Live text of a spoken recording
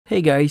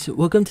Hey guys,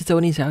 welcome to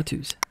Tony's How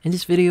To's. In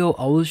this video,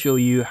 I will show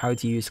you how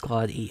to use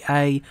Claude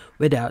AI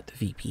without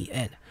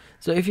VPN.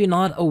 So if you're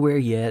not aware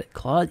yet,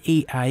 Claude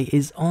AI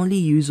is only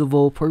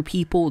usable for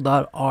people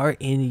that are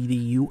in the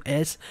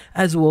US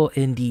as well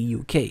in the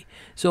UK.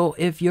 So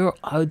if you're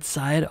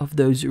outside of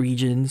those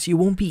regions, you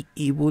won't be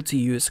able to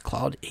use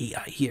Claude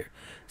AI here.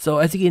 So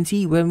as you can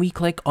see, when we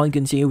click on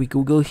continue with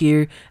Google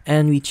here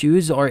and we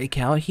choose our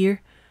account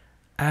here,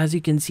 as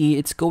you can see,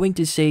 it's going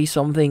to say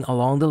something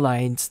along the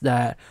lines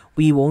that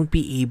we won't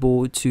be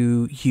able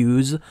to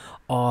use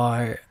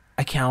our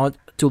account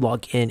to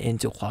log in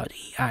into Claude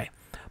AI.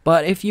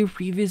 But if you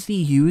previously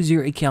used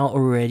your account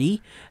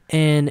already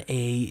in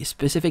a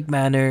specific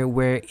manner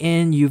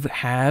wherein you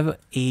have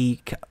a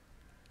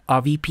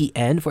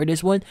VPN for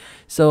this one,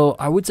 so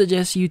I would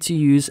suggest you to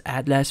use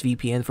Atlas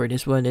VPN for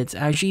this one. It's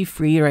actually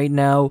free right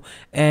now,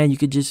 and you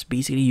could just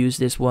basically use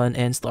this one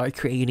and start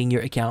creating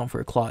your account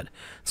for Claude.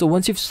 So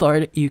once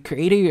you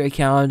created your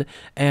account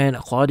and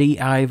Claude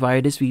AI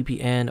via this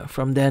VPN,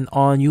 from then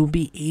on you'll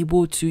be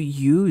able to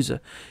use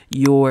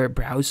your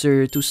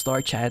browser to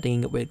start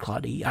chatting with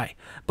Claude AI.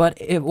 But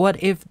what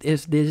if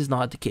this is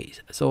not the case?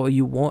 So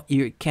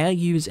you can't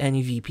use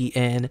any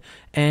VPN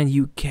and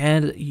you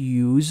can't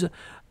use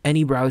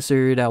any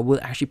browser that will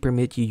actually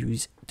permit you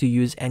to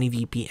use any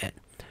VPN.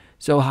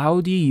 So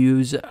how do you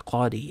use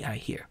Claude AI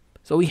here?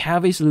 So we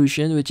have a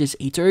solution which is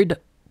a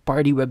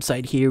third-party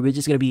website here, which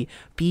is going to be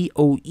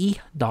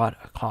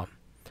POE.com.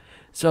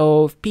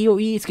 So POE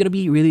is going to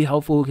be really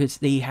helpful because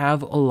they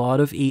have a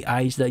lot of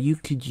AIs that you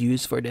could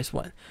use for this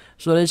one.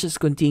 So let's just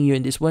continue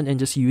in this one and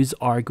just use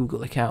our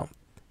Google account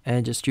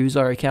and just choose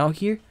our account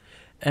here.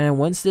 And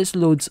once this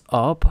loads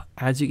up,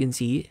 as you can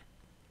see,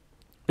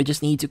 we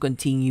just need to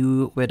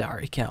continue with our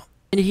account.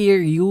 And here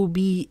you'll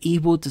be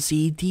able to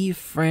see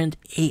different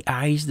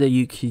AIs that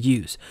you could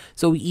use.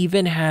 So we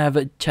even have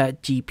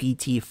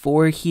ChatGPT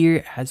 4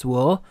 here as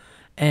well.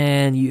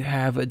 And you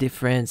have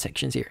different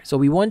sections here. So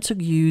we want to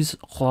use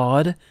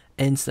Claude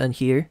Instant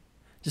here.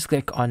 Just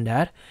click on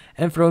that.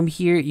 And from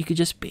here, you could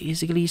just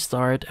basically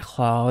start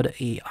Claude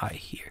AI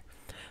here.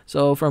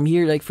 So from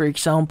here, like for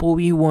example,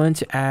 we want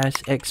to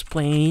ask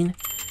explain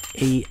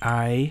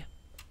AI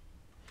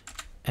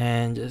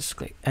and just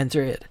click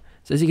enter it.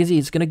 So as you can see,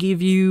 it's gonna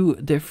give you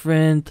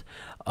different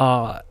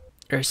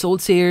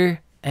results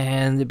here,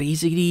 and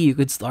basically you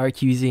could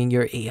start using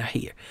your AI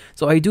here.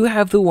 So I do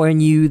have to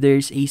warn you,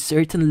 there's a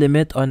certain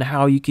limit on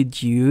how you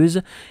could use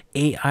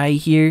AI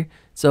here,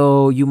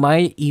 so you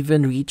might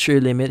even reach your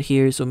limit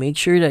here. So make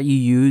sure that you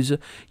use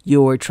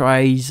your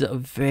tries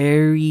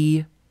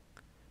very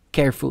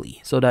carefully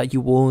so that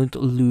you won't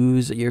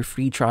lose your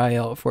free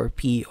trial for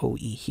POE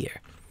here.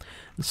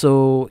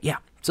 So yeah,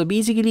 so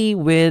basically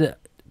with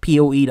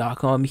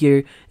POE.com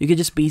here, you can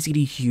just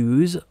basically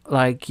use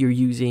like you're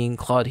using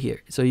Claude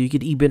here. So you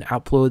could even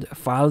upload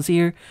files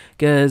here,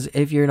 because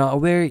if you're not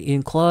aware,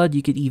 in Claude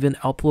you could even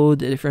upload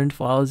different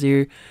files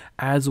here,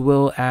 as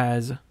well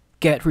as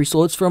get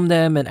results from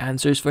them and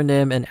answers from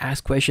them and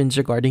ask questions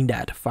regarding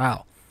that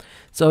file.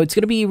 So it's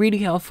gonna be really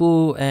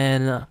helpful,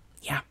 and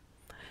yeah.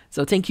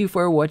 So thank you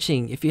for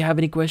watching. If you have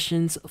any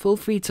questions, feel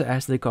free to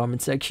ask in the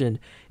comment section.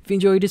 If you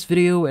enjoyed this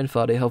video and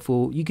found it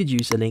helpful, you could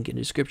use the link in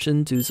the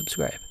description to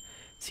subscribe.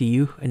 See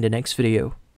you in the next video.